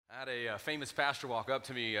had a famous pastor walk up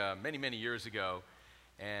to me many, many years ago,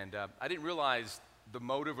 and I didn't realize the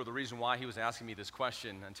motive or the reason why he was asking me this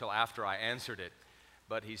question until after I answered it.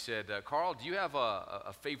 But he said, Carl, do you have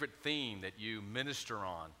a favorite theme that you minister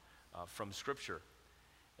on from Scripture?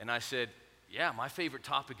 And I said, yeah, my favorite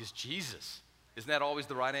topic is Jesus. Isn't that always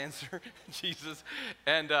the right answer? Jesus.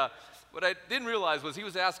 And what I didn't realize was he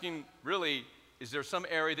was asking, really, is there some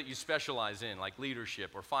area that you specialize in, like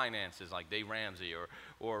leadership or finances, like Dave Ramsey,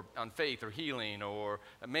 or on faith or healing, or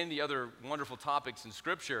many other wonderful topics in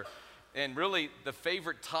Scripture? And really, the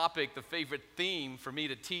favorite topic, the favorite theme for me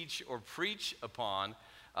to teach or preach upon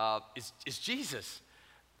is Jesus.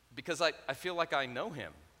 Because I feel like I know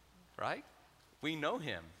him, right? We know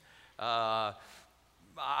him. I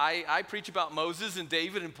preach about Moses and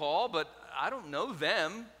David and Paul, but I don't know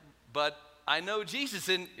them, but I know Jesus.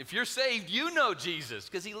 And if you're saved, you know Jesus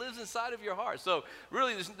because he lives inside of your heart. So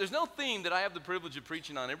really, there's no theme that I have the privilege of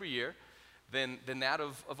preaching on every year than that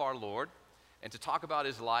of our Lord, and to talk about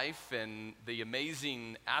his life and the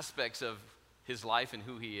amazing aspects of his life and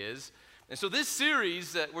who he is. And so this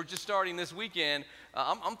series that we're just starting this weekend,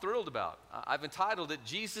 I'm thrilled about. I've entitled it,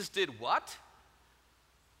 Jesus Did What?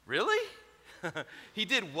 Really? He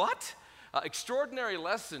did what? Extraordinary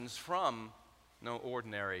lessons from no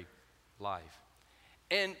ordinary life.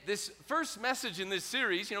 And this first message in this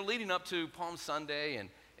series, leading up to Palm Sunday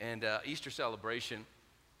and Easter celebration,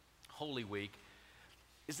 Holy Week,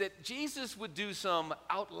 is that Jesus would do some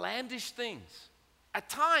outlandish things. At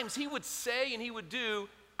times, he would say and he would do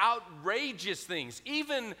outrageous things,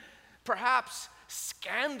 even perhaps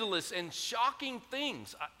scandalous and shocking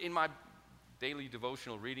things. In my daily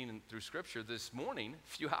devotional reading through Scripture this morning, a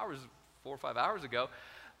few hours, 4 or 5 hours ago,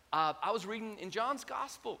 I was reading in John's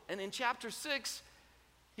Gospel, and in chapter 6,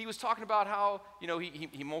 he was talking about how,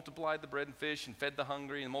 he multiplied the bread and fish and fed the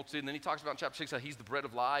hungry and the multitude, and then he talks about in chapter 6 how he's the bread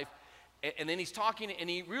of life, and then he's talking, and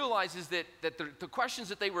he realizes that the questions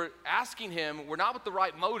that they were asking him were not with the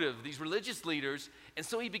right motive, these religious leaders, and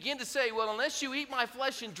so he began to say, well, unless you eat my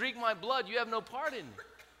flesh and drink my blood, you have no part in me.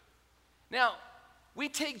 Now, we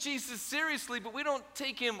take Jesus seriously, but we don't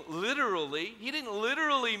take him literally. He didn't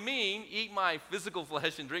literally mean eat my physical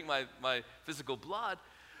flesh and drink my physical blood.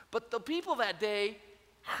 But the people that day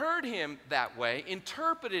heard him that way,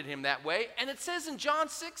 interpreted him that way, and it says in John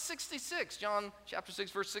 6:66, John chapter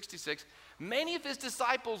 6, verse 66, many of his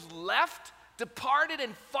disciples left, departed,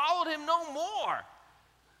 and followed him no more.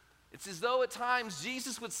 It's as though at times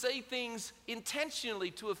Jesus would say things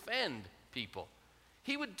intentionally to offend people.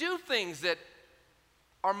 He would do things that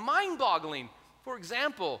are mind-boggling. For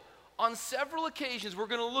example, on several occasions, we're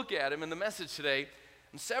going to look at him in the message today,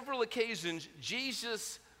 on several occasions,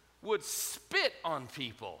 Jesus would spit on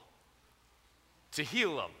people to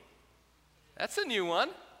heal them. That's a new one.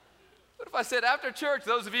 What if I said after church,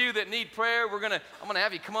 those of you that need prayer, I'm going to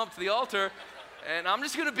have you come up to the altar, and I'm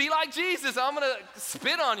just going to be like Jesus. I'm going to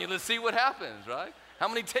spit on you. Let's see what happens, right? How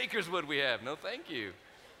many takers would we have? No, thank you.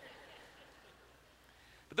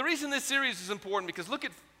 But the reason this series is important, because look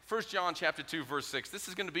at 1 John chapter 2, verse 6. This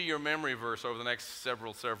is going to be your memory verse over the next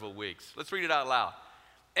several weeks. Let's read it out loud.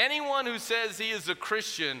 Anyone who says he is a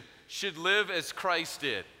Christian should live as Christ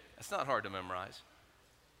did. That's not hard to memorize.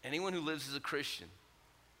 Anyone who lives as a Christian,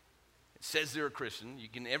 it says they're a Christian.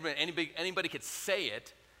 Anybody could say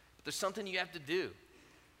it, but there's something you have to do.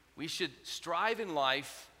 We should strive in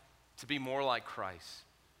life to be more like Christ.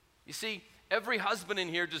 You see, every husband in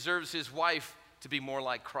here deserves his wife to be more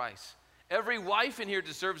like Christ. Every wife in here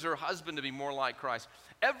deserves her husband to be more like Christ.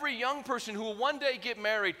 Every young person who will one day get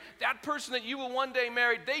married, that person that you will one day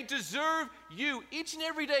marry, they deserve you each and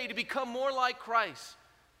every day to become more like Christ.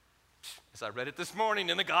 As I read it this morning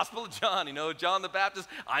in the Gospel of John, John the Baptist,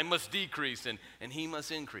 I must decrease and he must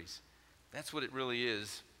increase. That's what it really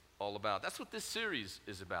is all about. That's what this series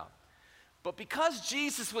is about. But because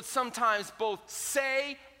Jesus would sometimes both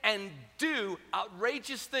say and do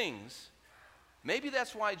outrageous things, maybe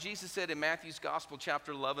that's why Jesus said in Matthew's Gospel,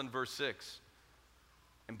 chapter 11, verse 6,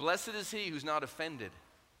 and blessed is he who's not offended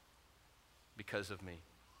because of me.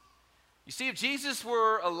 You see, if Jesus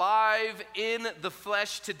were alive in the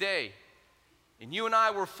flesh today, and you and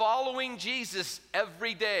I were following Jesus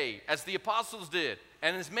every day, as the apostles did,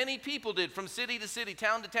 and as many people did from city to city,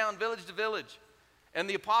 town to town, village to village, and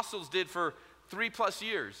the apostles did for 3+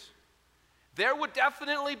 years, there would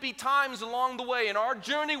definitely be times along the way in our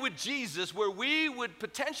journey with Jesus where we would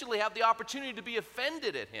potentially have the opportunity to be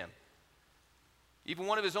offended at him. Even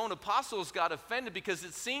one of his own apostles got offended because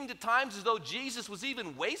it seemed at times as though Jesus was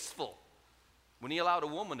even wasteful when he allowed a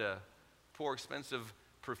woman to pour expensive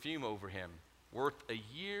perfume over him, worth a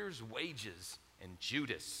year's wages. And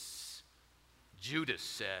Judas Judas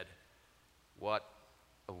said, "What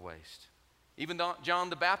a waste." Even John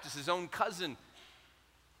the Baptist, his own cousin,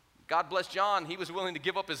 God bless John, he was willing to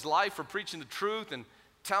give up his life for preaching the truth and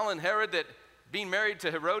telling Herod that being married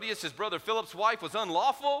to Herodias, his brother Philip's wife, was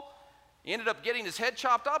unlawful. He ended up getting his head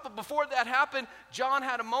chopped off, but before that happened, John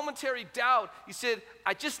had a momentary doubt. He said,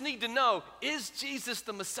 "I just need to know, is Jesus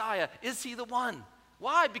the Messiah? Is he the one?"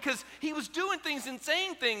 Why? Because he was doing things and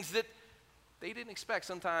saying things that they didn't expect.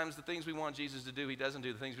 Sometimes the things we want Jesus to do, he doesn't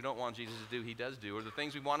do. The things we don't want Jesus to do, he does do. Or the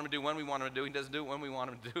things we want him to do when we want him to do, he doesn't do it when we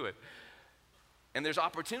want him to do it. And there's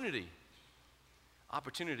opportunity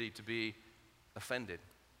to be offended.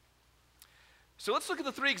 So let's look at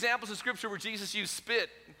the three examples of Scripture where Jesus used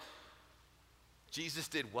spit. Jesus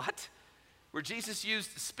did what? Where Jesus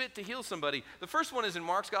used spit to heal somebody. The first one is in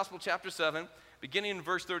Mark's Gospel, chapter 7, beginning in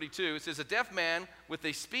verse 32. It says, "A deaf man with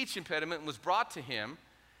a speech impediment was brought to him,"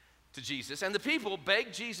 to Jesus, "and the people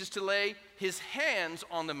begged Jesus to lay his hands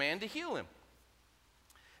on the man to heal him.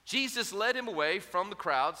 Jesus led him away from the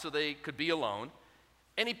crowd so they could be alone,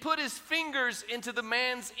 and he put his fingers into the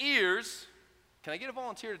man's ears." Can I get a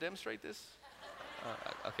volunteer to demonstrate this?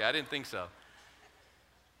 Okay, I didn't think so.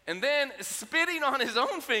 "And then, spitting on his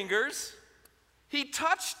own fingers, he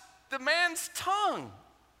touched the man's tongue."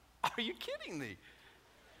 Are you kidding me?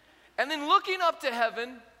 "And then looking up to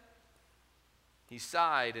heaven, he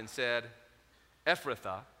sighed and said,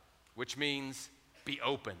 'Ephphatha,' which means be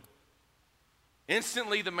open.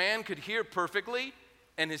 Instantly the man could hear perfectly,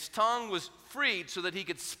 and his tongue was freed so that he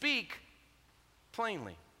could speak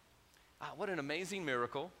plainly." What an amazing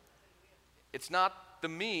miracle. It's not the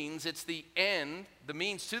means, it's the end, the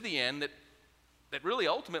means to the end that really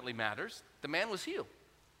ultimately matters. The man was healed.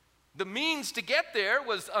 The means to get there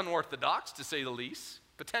was unorthodox, to say the least,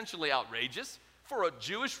 potentially outrageous. For a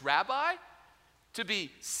Jewish rabbi to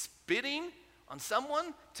be spitting on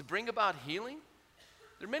someone to bring about healing.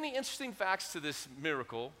 There are many interesting facts to this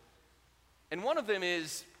miracle, and one of them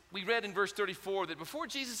is, we read in verse 34 that before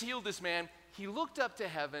Jesus healed this man, he looked up to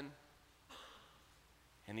heaven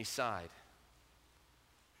and he sighed.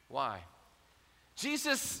 Why?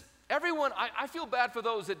 Jesus, everyone, I feel bad for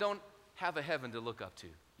those that don't have a heaven to look up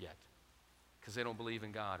to yet, because they don't believe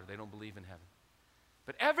in God or they don't believe in heaven.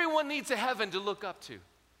 But everyone needs a heaven to look up to.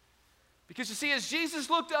 Because you see, as Jesus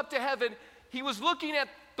looked up to heaven, he was looking at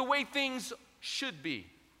the way things should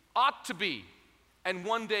be, ought to be, and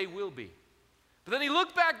one day will be. But then he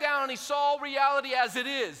looked back down and he saw reality as it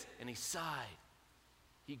is, and he sighed.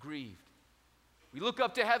 He grieved. We look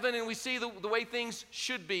up to heaven and we see the way things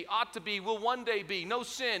should be, ought to be, will one day be. No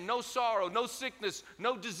sin, no sorrow, no sickness,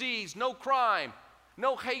 no disease, no crime,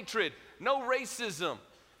 no hatred, no racism,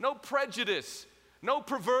 no prejudice, no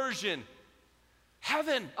perversion.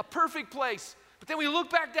 Heaven, a perfect place. But then we look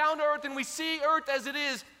back down to earth and we see earth as it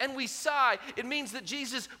is and we sigh. It means that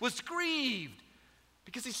Jesus was grieved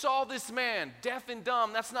because he saw this man, deaf and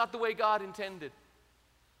dumb. That's not the way God intended.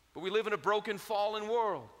 But we live in a broken, fallen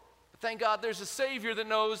world. But thank God there's a Savior that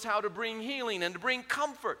knows how to bring healing and to bring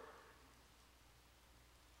comfort.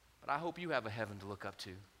 But I hope you have a heaven to look up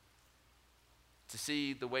to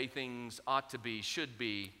see the way things ought to be, should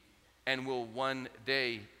be, and will one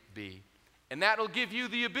day be. And that'll give you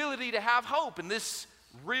the ability to have hope in this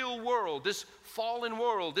real world, this fallen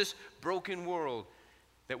world, this broken world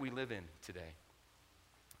that we live in today.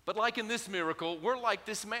 But like in this miracle, we're like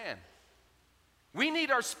this man. We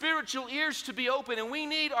need our spiritual ears to be open, and we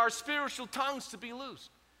need our spiritual tongues to be loosed.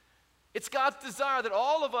 It's God's desire that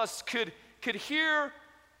all of us could hear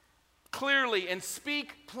clearly and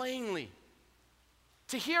speak plainly.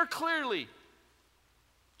 To hear clearly.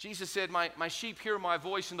 Jesus said, my sheep hear my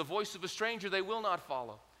voice, and the voice of a stranger they will not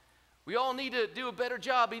follow. We all need to do a better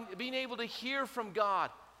job being able to hear from God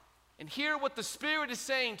and hear what the Spirit is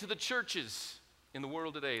saying to the churches in the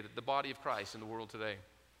world today, the body of Christ in the world today.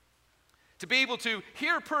 To be able to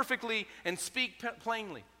hear perfectly and speak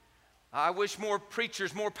plainly. I wish more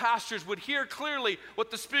preachers, more pastors would hear clearly what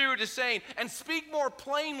the Spirit is saying and speak more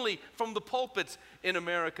plainly from the pulpits in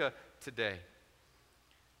America today.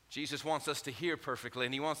 Jesus wants us to hear perfectly,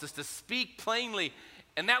 and he wants us to speak plainly,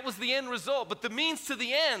 and that was the end result. But the means to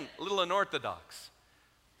the end, a little unorthodox,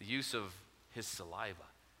 the use of his saliva.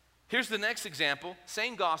 Here's the next example,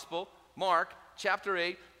 same gospel, Mark chapter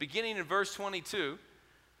 8, beginning in verse 22.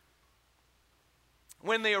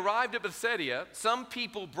 When they arrived at Bethsaida, some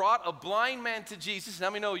people brought a blind man to Jesus.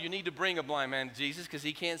 Now we know you need to bring a blind man to Jesus because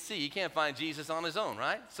he can't see. He can't find Jesus on his own,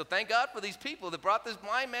 right? So thank God for these people that brought this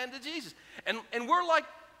blind man to Jesus. And we're like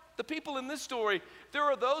the people in this story. There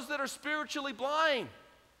are those that are spiritually blind,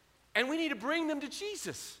 and we need to bring them to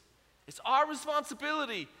Jesus. It's our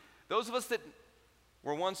responsibility, those of us that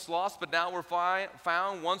were once lost, but now we're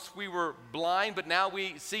found. Once we were blind, but now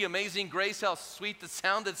we see. Amazing grace, how sweet the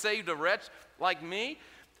sound that saved a wretch like me.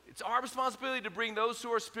 It's our responsibility to bring those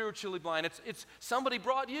who are spiritually blind. It's somebody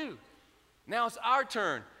brought you. Now it's our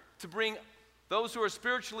turn to bring those who are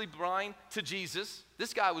spiritually blind to Jesus.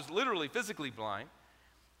 This guy was literally physically blind.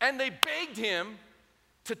 And they begged him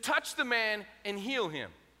to touch the man and heal him.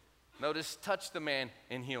 Notice, touch the man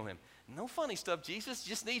and heal him. No funny stuff. Jesus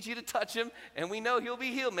just needs you to touch him, and we know he'll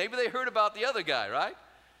be healed. Maybe they heard about the other guy, right?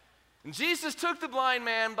 And Jesus took the blind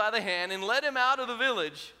man by the hand and led him out of the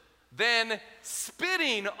village. Then,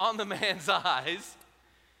 spitting on the man's eyes,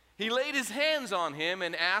 he laid his hands on him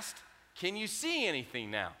and asked, "Can you see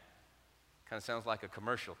anything now?" Kind of sounds like a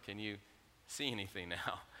commercial. Can you see anything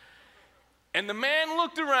now? And the man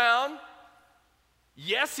looked around.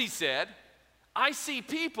 "Yes," he said, "I see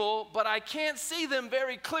people, but I can't see them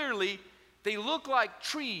very clearly. They look like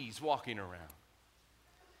trees walking around."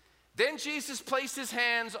 Then Jesus placed his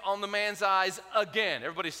hands on the man's eyes again.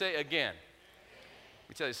 Everybody say again. Let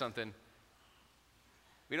me tell you something.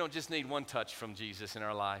 We don't just need one touch from Jesus in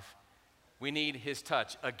our life. We need his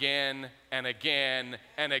touch again and again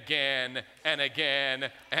and again and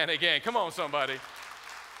again and again. Come on, somebody.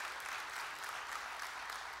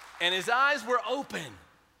 And his eyes were open.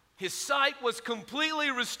 His sight was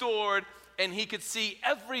completely restored, and he could see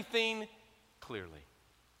everything clearly.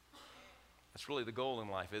 That's really the goal in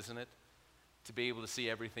life, isn't it? To be able to see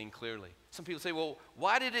everything clearly. Some people say, well,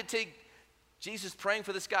 why did it take Jesus praying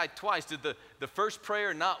for this guy twice? Did the first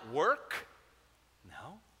prayer not work?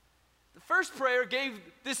 No. The first prayer gave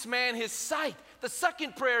this man his sight. The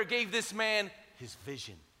second prayer gave this man his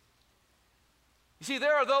vision. You see,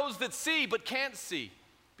 there are those that see but can't see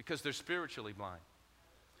because they're spiritually blind.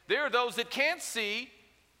 There are those that can't see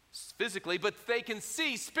physically, but they can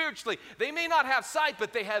see spiritually. They may not have sight,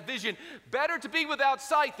 but they have vision. Better to be without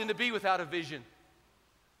sight than to be without a vision.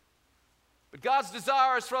 But God's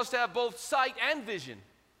desire is for us to have both sight and vision,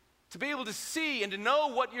 to be able to see and to know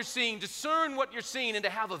what you're seeing, discern what you're seeing, and to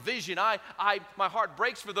have a vision. My heart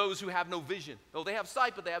breaks for those who have no vision. Oh, they have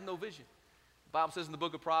sight, but they have no vision. The Bible says in the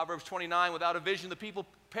book of Proverbs 29, without a vision, the people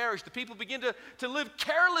perish. The people begin to live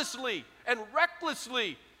carelessly and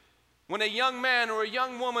recklessly. When a young man or a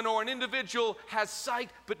young woman or an individual has sight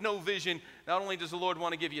but no vision, not only does the Lord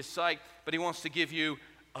want to give you sight, but he wants to give you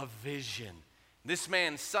a vision. This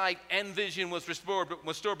man's sight and vision was restored.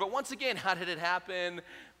 But once again, how did it happen?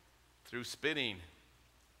 Through spitting.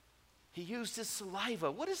 He used his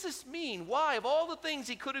saliva. What does this mean? Why? Of all the things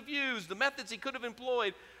he could have used, the methods he could have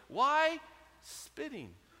employed, why spitting?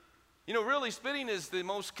 You know, really, spitting is the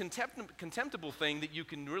most contemptible thing that you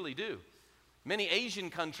can really do. Many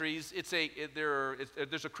Asian countries,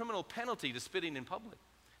 there's a criminal penalty to spitting in public.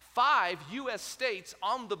 5 U.S. states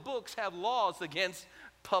on the books have laws against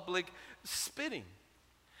public spitting.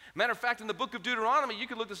 Matter of fact, in the book of Deuteronomy, you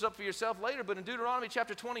can look this up for yourself later, but in Deuteronomy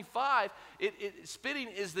chapter 25, spitting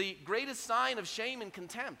is the greatest sign of shame and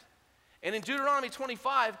contempt. And in Deuteronomy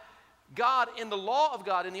 25, God, in the law of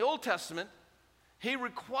God, in the Old Testament, he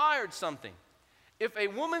required something. If a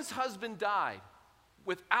woman's husband died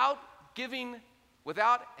without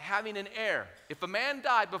having an heir, if a man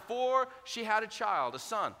died before she had a child, a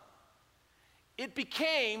son, it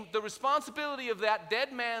became the responsibility of that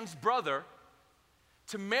dead man's brother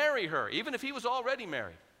to marry her, even if he was already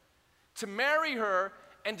married, to marry her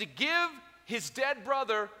and to give his dead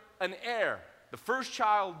brother an heir. The first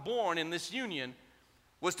child born in this union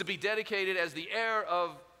was to be dedicated as the heir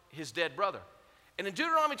of his dead brother. And in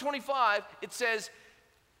Deuteronomy 25, it says,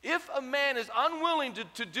 if a man is unwilling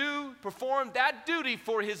to perform that duty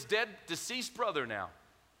for his dead, deceased brother now,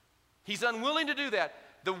 he's unwilling to do that,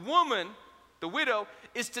 the woman, the widow,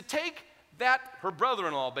 is to take that, her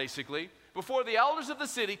brother-in-law basically, before the elders of the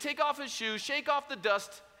city, take off his shoes, shake off the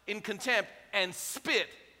dust in contempt, and spit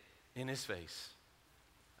in his face.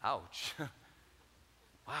 Ouch.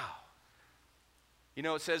 Wow. You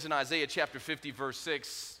know, it says in Isaiah chapter 50, verse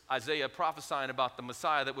 6, Isaiah prophesying about the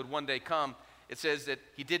Messiah that would one day come, it says that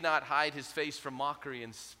he did not hide his face from mockery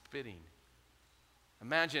and spitting.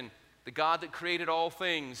 Imagine the God that created all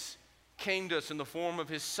things came to us in the form of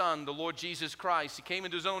his Son, the Lord Jesus Christ. He came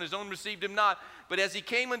into his own received him not. But as he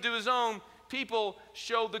came into his own, people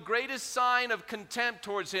showed the greatest sign of contempt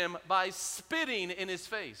towards him by spitting in his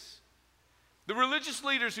face. The religious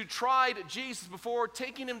leaders who tried Jesus before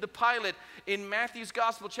taking him to Pilate in Matthew's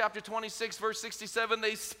Gospel, chapter 26, verse 67,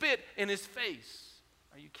 they spit in his face.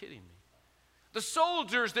 Are you kidding me? The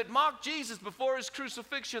soldiers that mocked Jesus before his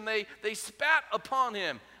crucifixion, they spat upon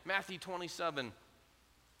him. Matthew 27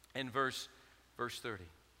 and verse 30.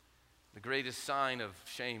 The greatest sign of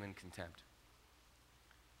shame and contempt.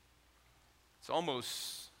 It's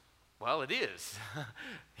almost, well, it is.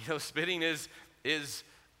 Spitting is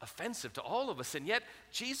offensive to all of us. And yet,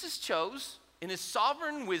 Jesus chose, in his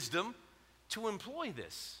sovereign wisdom, to employ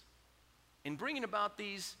this in bringing about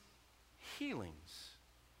these healings.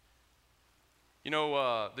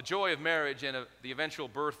 The joy of marriage and the eventual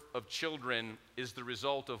birth of children is the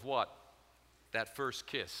result of what? That first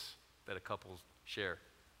kiss that a couple share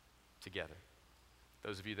together.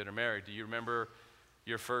 Those of you that are married, do you remember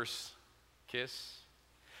your first kiss?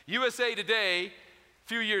 USA Today, a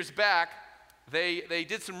few years back, they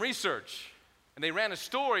did some research, and they ran a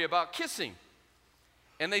story about kissing.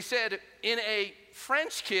 And they said, in a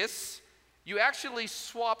French kiss, you actually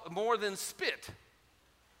swap more than spit.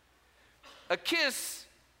 A kiss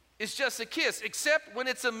is just a kiss, except when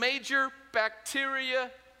it's a major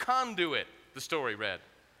bacteria conduit, the story read.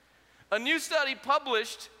 A new study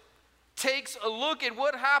published takes a look at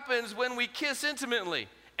what happens when we kiss intimately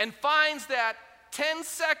and finds that 10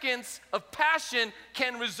 seconds of passion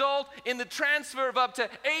can result in the transfer of up to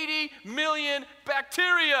 80 million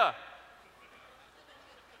bacteria.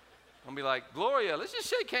 I'll be like, Gloria, let's just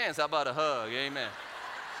shake hands. How about a hug? Amen.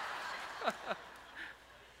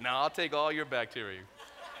 No, I'll take all your bacteria.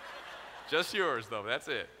 Just yours, though. That's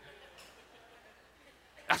it.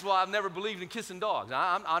 That's why I've never believed in kissing dogs.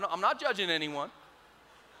 I'm not judging anyone.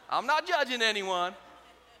 I'm not judging anyone.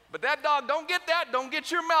 But that dog, don't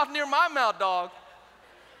get your mouth near my mouth, dog.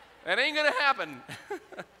 That ain't going to happen.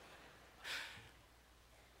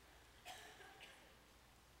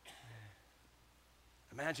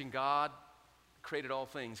 Imagine God created all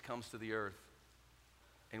things, comes to the earth.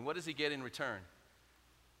 And what does he get in return?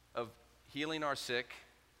 Of healing our sick,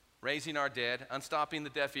 raising our dead, unstopping the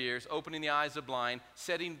deaf ears, opening the eyes of the blind,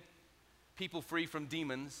 setting people free from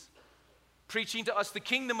demons, preaching to us the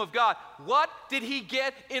kingdom of God. What did he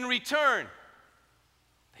get in return?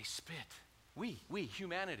 They spit. We,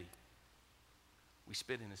 humanity, we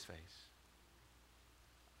spit in his face.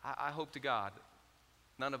 I hope to God,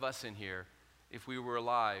 none of us in here, if we were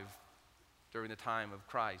alive during the time of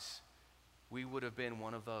Christ, we would have been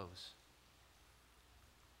one of those.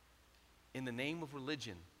 In the name of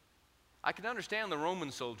religion, I can understand the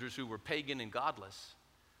Roman soldiers who were pagan and godless,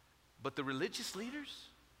 but the religious leaders,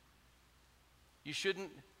 you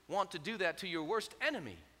shouldn't want to do that to your worst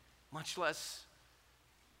enemy, much less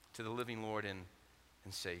to the living Lord and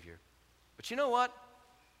Savior. But you know what?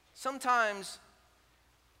 Sometimes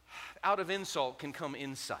out of insult can come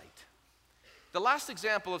insight. The last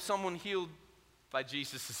example of someone healed by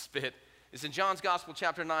Jesus' spit is in John's Gospel,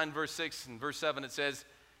 chapter 9, verse 6 and verse 7. It says,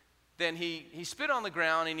 then he spit on the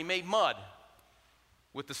ground and he made mud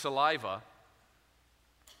with the saliva.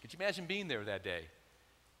 Could you imagine being there that day?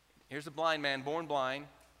 Here's a blind man, born blind,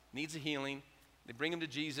 needs a healing. They bring him to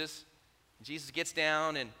Jesus. Jesus gets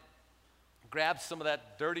down and grabs some of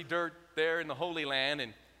that dirty dirt there in the Holy Land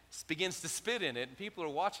and begins to spit in it. And people are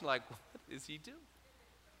watching like, what is he doing?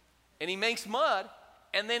 And he makes mud,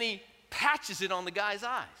 and then he patches it on the guy's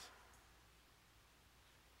eyes.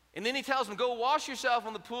 And then he tells him, go wash yourself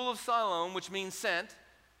in the pool of Siloam, which means sent.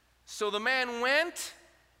 So the man went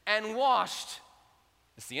and washed.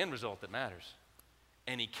 It's the end result that matters.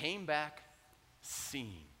 And he came back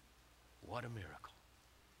seeing. What a miracle.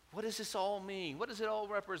 What does this all mean? What does it all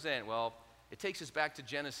represent? Well, it takes us back to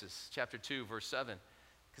Genesis chapter 2, verse 7.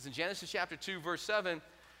 Because in Genesis chapter 2, verse 7,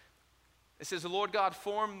 it says, the Lord God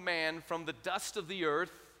formed man from the dust of the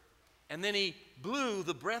earth, and then he blew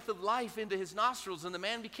the breath of life into his nostrils, and the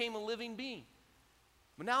man became a living being.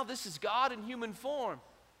 But now this is God in human form,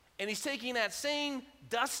 and he's taking that same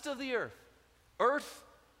dust of the earth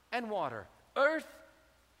and water, earth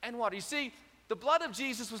and water. You see, the blood of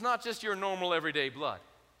Jesus was not just your normal everyday blood.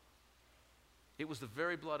 It was the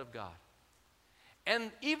very blood of God.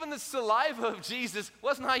 And even the saliva of Jesus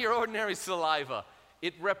was not your ordinary saliva.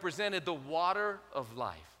 It represented the water of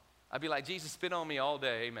life. I'd be like, Jesus, spit on me all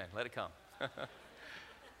day. Amen. Let it come.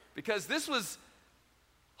 Because this was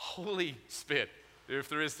holy spit, if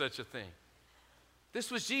there is such a thing. This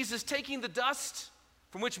was Jesus taking the dust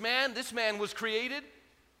from which this man was created,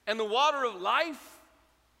 and the water of life,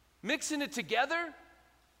 mixing it together,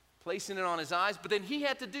 placing it on his eyes. But then he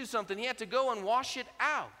had to do something. He had to go and wash it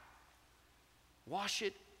out. Wash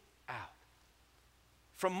it out.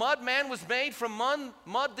 From mud, man was made. From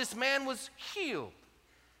mud, this man was healed.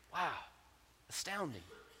 Wow, astounding.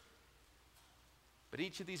 But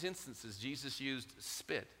each of these instances, Jesus used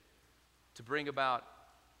spit to bring about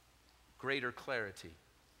greater clarity,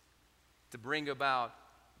 to bring about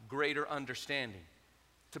greater understanding,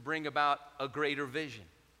 to bring about a greater vision.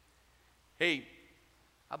 Hey,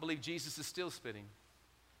 I believe Jesus is still spitting.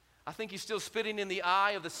 I think he's still spitting in the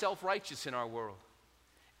eye of the self-righteous in our world,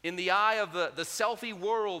 in the eye of the selfie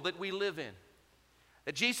world that we live in.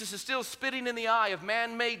 That Jesus is still spitting in the eye of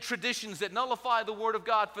man-made traditions that nullify the Word of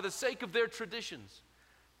God for the sake of their traditions.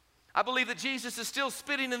 I believe that Jesus is still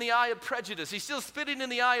spitting in the eye of prejudice. He's still spitting in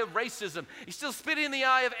the eye of racism. He's still spitting in the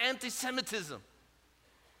eye of anti-Semitism.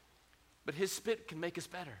 But his spit can make us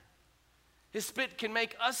better. His spit can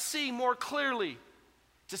make us see more clearly,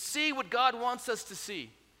 to see what God wants us to see.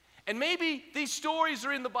 And maybe these stories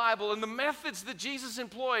are in the Bible, and the methods that Jesus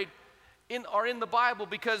employed are in the Bible,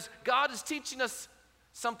 because God is teaching us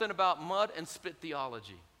something about mud and spit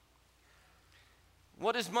theology.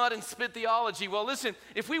 What is mud and spit theology? Well, listen,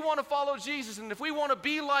 if we want to follow Jesus, and if we want to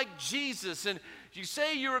be like Jesus, and you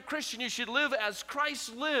say you're a Christian, you should live as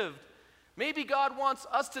Christ lived, maybe God wants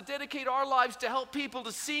us to dedicate our lives to help people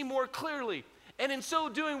to see more clearly. And in so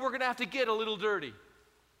doing, we're going to have to get a little dirty.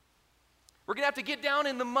 We're going to have to get down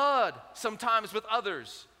in the mud sometimes with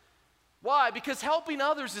others. Why? Because helping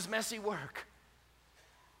others is messy work.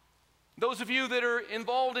 Those of you that are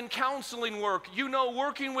involved in counseling work, you know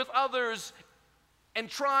working with others and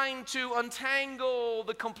trying to untangle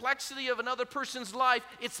the complexity of another person's life,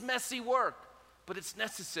 it's messy work, but it's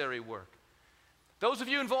necessary work. Those of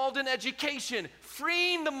you involved in education,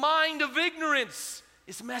 freeing the mind of ignorance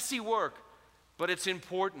is messy work, but it's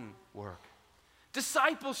important work.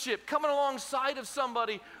 Discipleship, coming alongside of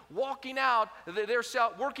somebody, working out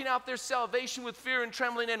their salvation with fear and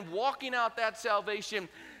trembling and walking out that salvation.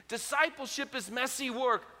 Discipleship is messy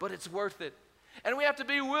work, but it's worth it. And we have to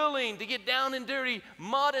be willing to get down and dirty,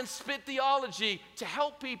 mud and spit theology to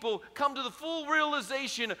help people come to the full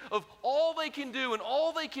realization of all they can do and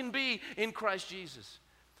all they can be in Christ Jesus.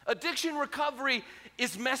 Addiction recovery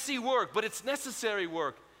is messy work, but it's necessary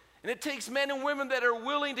work. And it takes men and women that are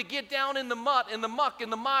willing to get down in the mud, in the muck,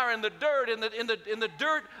 in the mire, in the dirt, in the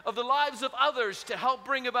dirt of the lives of others to help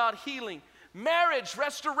bring about healing. Marriage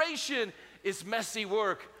restoration is messy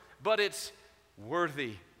work, but it's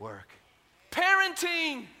worthy work.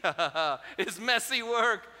 Parenting is messy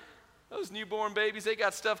work. Those newborn babies, they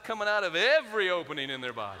got stuff coming out of every opening in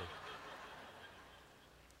their body.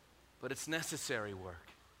 But it's necessary work.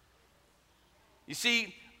 You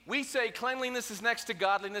see, we say cleanliness is next to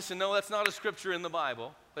godliness, and no, that's not a scripture in the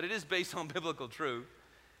Bible, but it is based on biblical truth.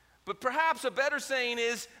 But perhaps a better saying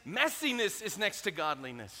is messiness is next to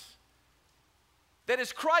godliness. That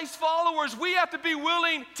as Christ followers, we have to be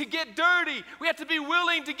willing to get dirty. We have to be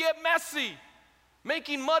willing to get messy.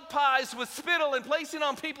 Making mud pies with spittle and placing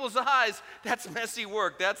on people's eyes, that's messy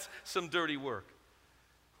work. That's some dirty work.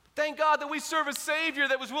 Thank God that we serve a Savior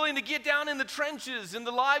that was willing to get down in the trenches, in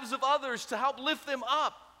the lives of others, to help lift them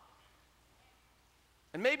up.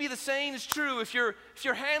 And maybe the saying is true. If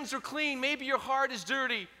your hands are clean, maybe your heart is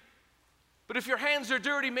dirty. But if your hands are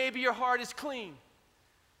dirty, maybe your heart is clean.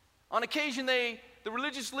 On occasion, the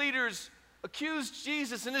religious leaders accused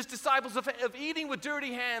Jesus and his disciples of eating with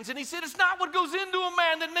dirty hands. And he said, it's not what goes into a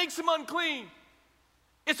man that makes him unclean.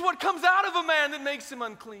 It's what comes out of a man that makes him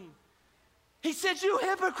unclean. He said, you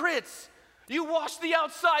hypocrites, you wash the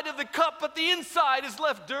outside of the cup, but the inside is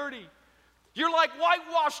left dirty. You're like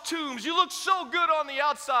whitewashed tombs. You look so good on the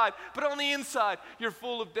outside, but on the inside, you're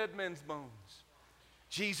full of dead men's bones.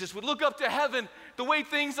 Jesus would look up to heaven the way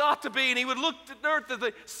things ought to be, and he would look to earth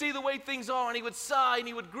to see the way things are, and he would sigh and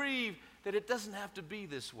he would grieve that it doesn't have to be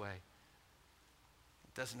this way.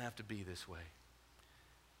 It doesn't have to be this way.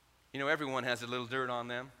 You know, everyone has a little dirt on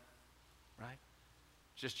them, right?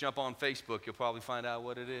 Just jump on Facebook, you'll probably find out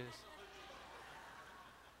what it is.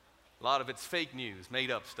 A lot of it's fake news,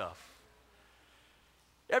 made up stuff.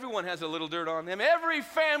 Everyone has a little dirt on them. Every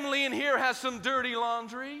family in here has some dirty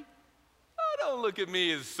laundry. Oh, don't look at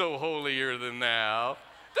me as so holier than thou.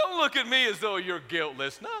 Don't look at me as though you're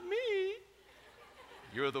guiltless. Not me.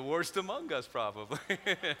 You're the worst among us, probably.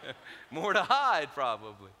 More to hide,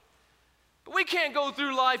 probably. But we can't go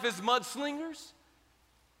through life as mudslingers.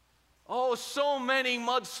 Oh, so many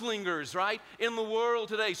mudslingers, right, in the world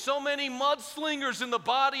today. So many mudslingers in the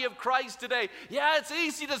body of Christ today. Yeah, it's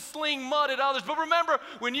easy to sling mud at others, but remember,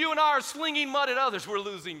 when you and I are slinging mud at others, we're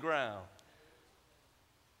losing ground.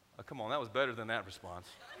 Oh, come on, that was better than that response.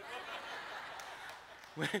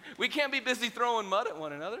 We can't be busy throwing mud at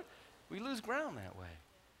one another. We lose ground that way.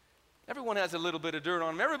 Everyone has a little bit of dirt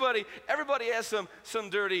on them. Everybody has some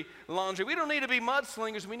dirty laundry. We don't need to be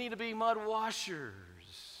mudslingers. We need to be mud washers.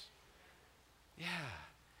 Yeah.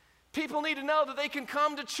 People need to know that they can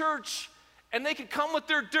come to church and they can come with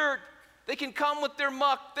their dirt They can come with their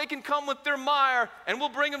muck, they can come with their mire, and we'll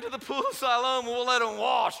bring them to the pool of Siloam, and we'll let them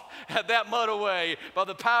wash that mud away by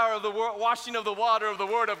the power of the washing of the water of the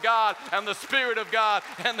Word of God and the Spirit of God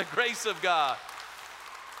and the grace of God.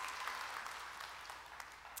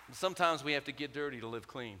 Sometimes we have to get dirty to live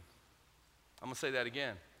clean. I'm going to say that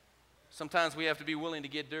again. Sometimes we have to be willing to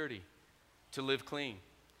get dirty to live clean.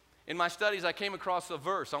 In my studies, I came across a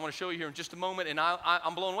verse I want to show you here in just a moment, and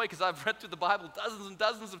I'm blown away because I've read through the Bible dozens and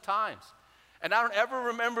dozens of times. And I don't ever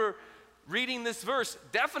remember reading this verse,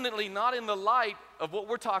 definitely not in the light of what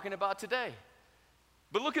we're talking about today.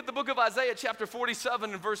 But look at the book of Isaiah chapter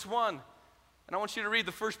 47 and verse 1. And I want you to read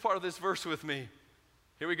the first part of this verse with me.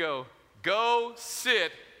 Here we go. Go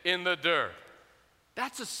sit in the dirt.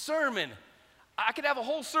 That's a sermon. I could have a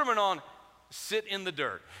whole sermon on sit in the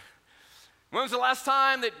dirt. When was the last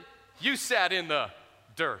time that you sat in the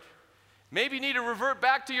dirt? Maybe you need to revert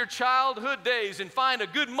back to your childhood days and find a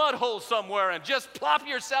good mud hole somewhere and just plop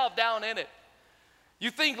yourself down in it.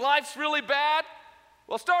 You think life's really bad?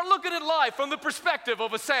 Well, start looking at life from the perspective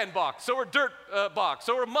of a sandbox or a dirt box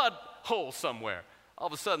or a mud hole somewhere. All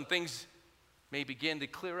of a sudden, things may begin to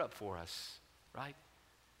clear up for us, right?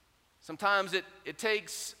 Sometimes it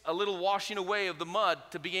takes a little washing away of the mud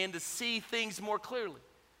to begin to see things more clearly.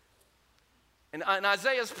 And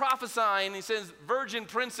Isaiah's prophesying, he says, virgin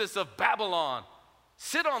princess of Babylon,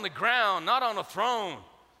 sit on the ground, not on a throne.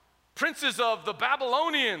 Princes of the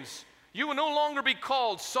Babylonians, you will no longer be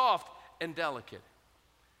called soft and delicate.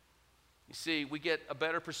 You see, we get a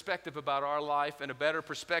better perspective about our life and a better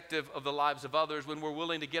perspective of the lives of others when we're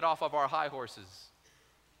willing to get off of our high horses,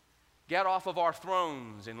 get off of our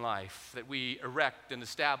thrones in life that we erect and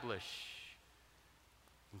establish,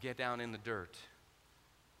 and get down in the dirt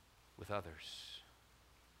with others.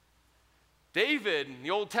 David, in the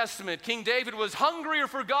Old Testament, King David was hungrier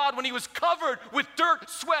for God when he was covered with dirt,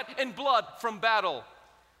 sweat, and blood from battle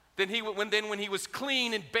than when he was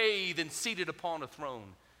clean and bathed and seated upon a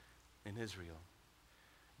throne in Israel.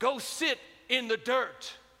 Go sit in the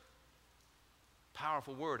dirt.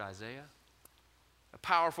 Powerful word, Isaiah. A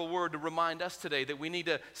powerful word to remind us today that we need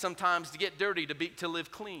to sometimes to get dirty to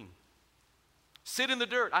live clean. Sit in the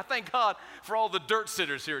dirt. I thank God for all the dirt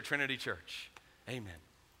sitters here at Trinity Church. Amen.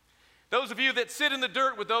 Those of you that sit in the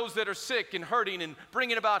dirt with those that are sick and hurting and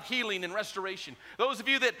bringing about healing and restoration. Those of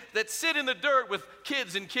you that sit in the dirt with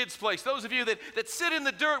kids in Kids Place. Those of you that sit in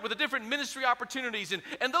the dirt with the different ministry opportunities.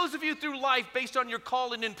 And those of you through life based on your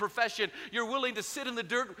calling and profession, you're willing to sit in the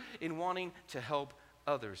dirt in wanting to help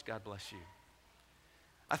others. God bless you.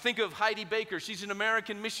 I think of Heidi Baker. She's an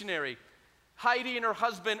American missionary. Heidi and her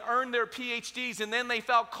husband earned their PhDs, and then they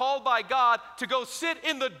felt called by God to go sit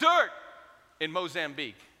in the dirt in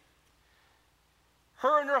Mozambique.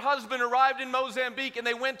 Her and her husband arrived in Mozambique, and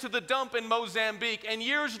they went to the dump in Mozambique. And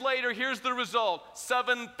years later, here's the result.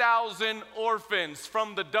 7,000 orphans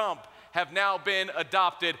from the dump have now been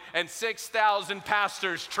adopted, and 6,000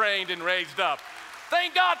 pastors trained and raised up.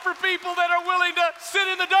 Thank God for people that are willing to sit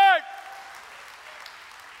in the dirt.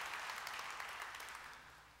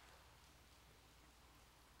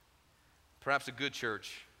 Perhaps a good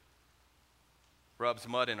church rubs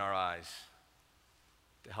mud in our eyes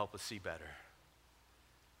to help us see better.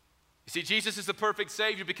 You see, Jesus is the perfect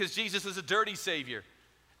Savior because Jesus is a dirty Savior.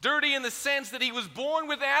 Dirty in the sense that he was born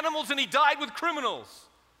with animals and he died with criminals.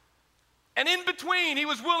 And in between, he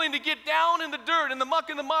was willing to get down in the dirt, in the muck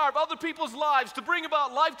and the mire of other people's lives to bring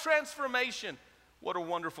about life transformation. What a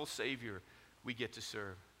wonderful Savior we get to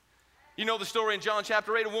serve. You know the story in John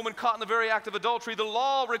chapter 8, a woman caught in the very act of adultery. The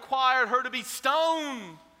law required her to be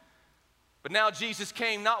stoned. But now Jesus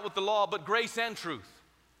came not with the law, but grace and truth.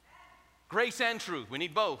 Grace and truth. We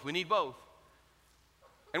need both. We need both.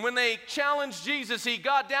 And when they challenged Jesus, he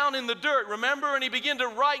got down in the dirt, remember? And he began to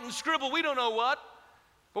write and scribble, we don't know what.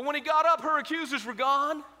 But when he got up, her accusers were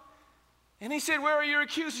gone. And he said, where are your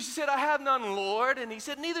accusers? She said, I have none, Lord. And he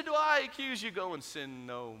said, neither do I accuse you. Go and sin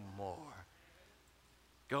no more.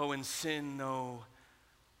 Go and sin no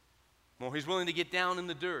more. He's willing to get down in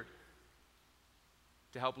the dirt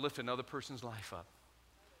to help lift another person's life up.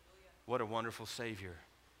 What a wonderful Savior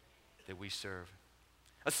that we serve.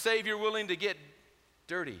 A Savior willing to get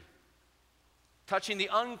dirty, touching the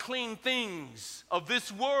unclean things of this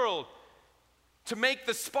world to make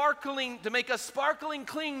us sparkling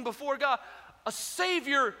clean before God. A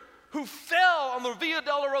Savior who fell on the Via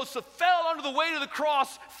Dolorosa, fell under the weight of the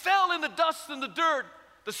cross, fell in the dust and the dirt,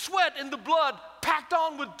 the sweat and the blood packed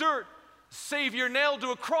on with dirt. A Savior nailed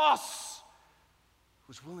to a cross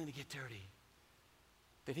who's willing to get dirty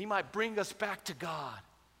that he might bring us back to God.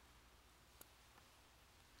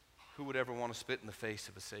 Who would ever want to spit in the face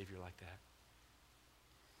of a Savior like that?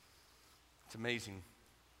 It's amazing,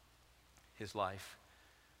 his life.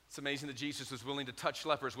 It's amazing that Jesus was willing to touch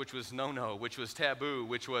lepers, which was no-no, which was taboo,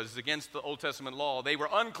 which was against the Old Testament law. They were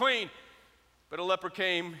unclean, but a leper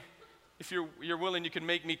came. If you're willing, you can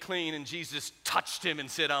make me clean. And Jesus touched him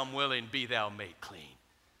and said, I'm willing, be thou made clean.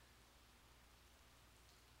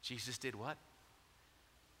 Jesus did what?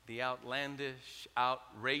 The outlandish,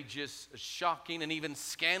 outrageous, shocking, and even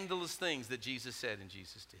scandalous things that Jesus said and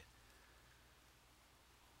Jesus did.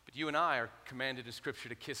 But you and I are commanded in Scripture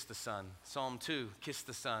to kiss the Son. Psalm 2, kiss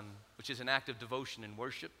the Son, which is an act of devotion and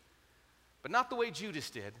worship. But not the way Judas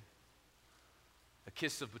did, a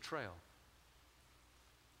kiss of betrayal,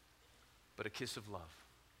 but a kiss of love.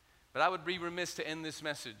 But I would be remiss to end this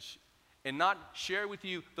message and not share with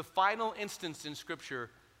you the final instance in Scripture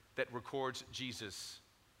that records Jesus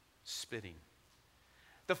spitting.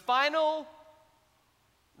 The final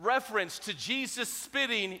reference to Jesus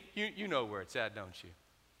spitting, you know where it's at, don't you?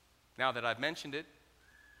 Now that I've mentioned it,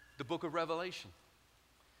 the book of Revelation,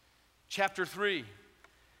 chapter 3,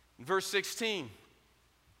 verse 16.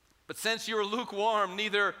 But since you are lukewarm,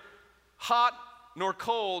 neither hot nor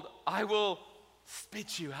cold, I will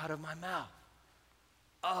spit you out of my mouth.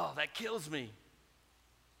 Oh, that kills me.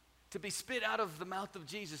 To be spit out of the mouth of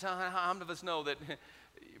Jesus. How many of us know that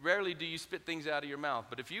rarely do you spit things out of your mouth?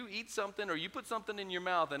 But if you eat something or you put something in your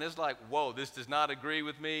mouth and it's like, whoa, this does not agree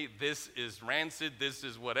with me, this is rancid, this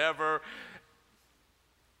is whatever.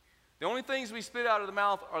 The only things we spit out of the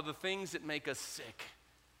mouth are the things that make us sick.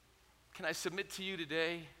 Can I submit to you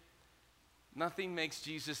today? Nothing makes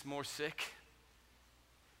Jesus more sick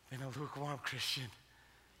than a lukewarm Christian.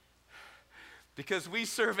 Because we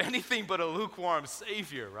serve anything but a lukewarm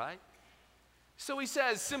Savior, right? So he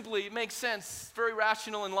says simply, it makes sense, very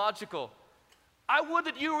rational and logical. I would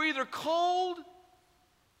that you were either cold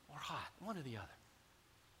or hot, one or the other.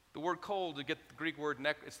 The word cold, to get the Greek word,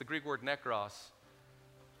 it's the Greek word nekros.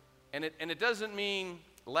 And it doesn't mean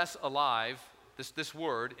less alive, this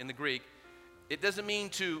word in the Greek. It doesn't mean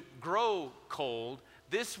to grow cold.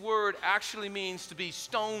 This word actually means to be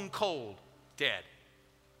stone cold, dead.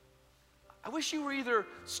 I wish you were either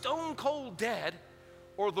stone cold dead,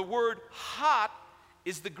 or the word hot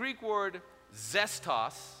is the Greek word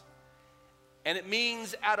zestos, and it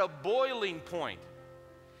means at a boiling point.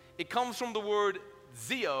 It comes from the word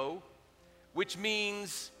zeo, which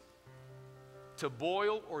means to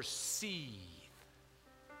boil or seethe.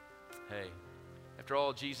 Hey, after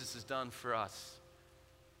all Jesus has done for us,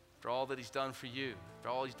 after all that he's done for you, after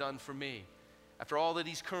all he's done for me, after all that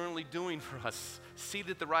he's currently doing for us, seated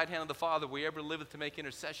at the right hand of the Father, we ever liveth to make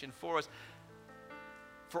intercession for us,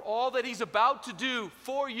 for all that he's about to do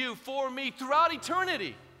for you, for me, throughout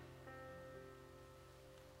eternity.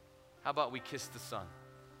 How about we kiss the Son?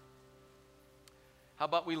 How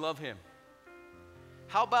about we love him?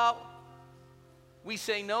 How about we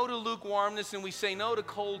say no to lukewarmness and we say no to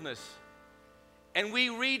coldness, and we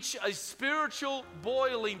reach a spiritual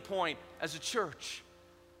boiling point as a church?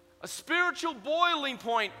 A spiritual boiling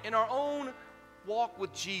point in our own walk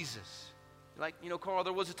with Jesus. Like, Carl,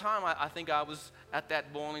 there was a time I think I was at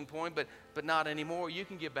that boiling point, but not anymore. You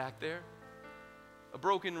can get back there. A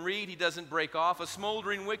broken reed, he doesn't break off. A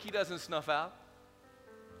smoldering wick, he doesn't snuff out.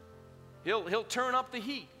 He'll turn up the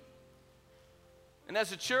heat. And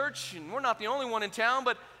as a church, and we're not the only one in town,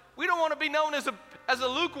 but we don't want to be known as a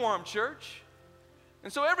lukewarm church.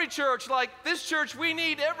 And so every church, like this church,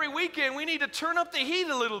 every weekend, we need to turn up the heat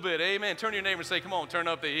a little bit. Amen. Turn to your neighbor and say, come on, turn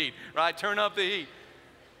up the heat, right? Turn up the heat.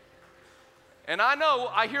 And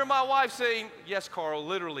I hear my wife saying, yes, Carl,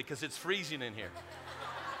 literally, because it's freezing in here.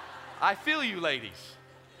 I feel you, ladies.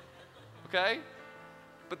 Okay?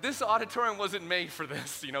 But this auditorium wasn't made for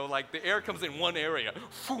this, like the air comes in one area,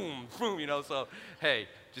 boom, boom, so hey,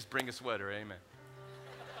 just bring a sweater, amen.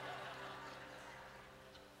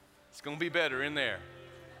 It's going to be better in there.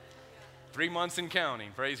 3 months and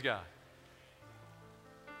counting, praise God.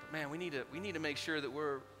 But man, we need to make sure that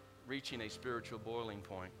we're reaching a spiritual boiling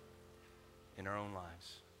point in our own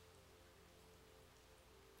lives.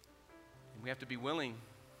 And we have to be willing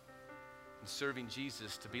in serving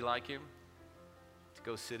Jesus to be like him, to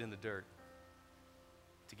go sit in the dirt,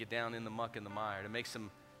 to get down in the muck and the mire, to make some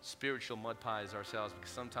spiritual mud pies ourselves,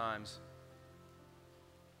 because sometimes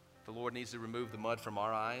the Lord needs to remove the mud from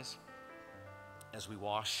our eyes as we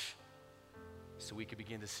wash so we can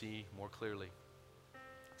begin to see more clearly.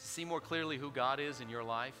 To see more clearly who God is in your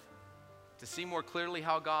life, to see more clearly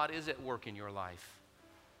how God is at work in your life,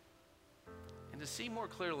 and to see more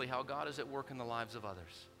clearly how God is at work in the lives of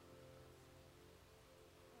others.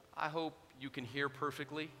 I hope you can hear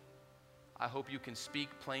perfectly. I hope you can speak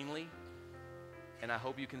plainly. And I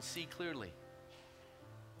hope you can see clearly.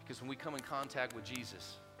 Because when we come in contact with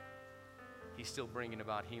Jesus, He's still bringing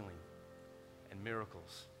about healing and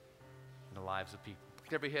miracles in the lives of people.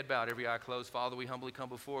 Every head bowed, every eye closed. Father, we humbly come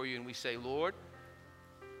before you and we say, Lord,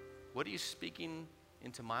 what are you speaking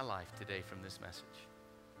into my life today from this message?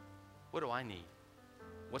 What do I need?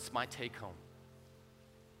 What's my take home?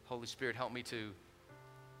 Holy Spirit, help me to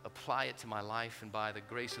apply it to my life and by the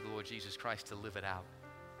grace of the Lord Jesus Christ to live it out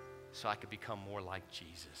so I could become more like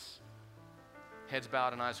Jesus. Heads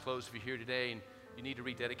bowed and eyes closed. If you're here today and you need to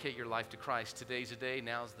rededicate your life to Christ, today's the day,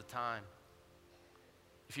 now's the time.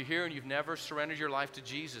 If you're here and you've never surrendered your life to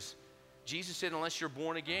Jesus, Jesus said unless you're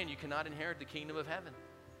born again, you cannot inherit the kingdom of heaven.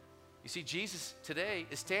 You see, Jesus today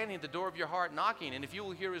is standing at the door of your heart knocking, and if you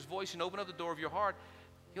will hear His voice and open up the door of your heart,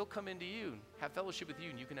 He'll come into you and have fellowship with you,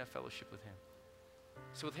 and you can have fellowship with Him.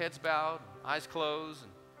 So with heads bowed, eyes closed,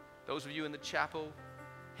 and those of you in the chapel,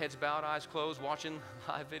 heads bowed, eyes closed, watching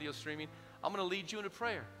live video streaming, I'm going to lead you in a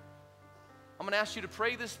prayer. I'm going to ask you to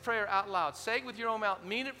pray this prayer out loud. Say it with your own mouth.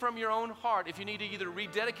 Mean it from your own heart if you need to either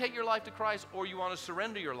rededicate your life to Christ or you want to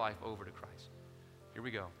surrender your life over to Christ. Here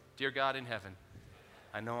we go. Dear God in heaven,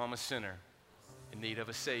 I know I'm a sinner in need of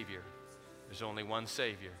a Savior. There's only one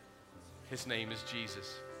Savior. His name is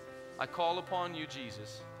Jesus. I call upon you,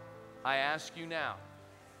 Jesus. I ask you now,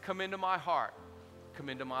 come into my heart, come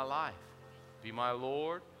into my life. Be my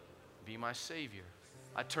Lord, be my Savior.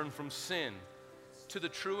 I turn from sin to the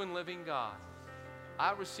true and living God.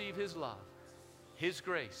 I receive His love, His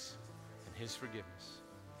grace, and His forgiveness.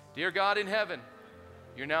 Dear God in heaven,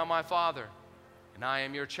 you're now my Father, and I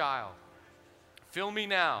am your child. Fill me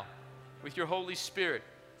now with your Holy Spirit.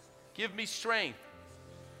 Give me strength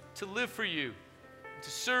to live for you, to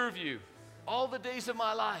serve you all the days of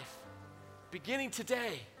my life, beginning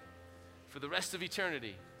today for the rest of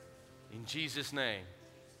eternity. In Jesus' name,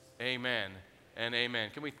 amen and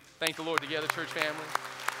amen. Can we thank the Lord together, church family?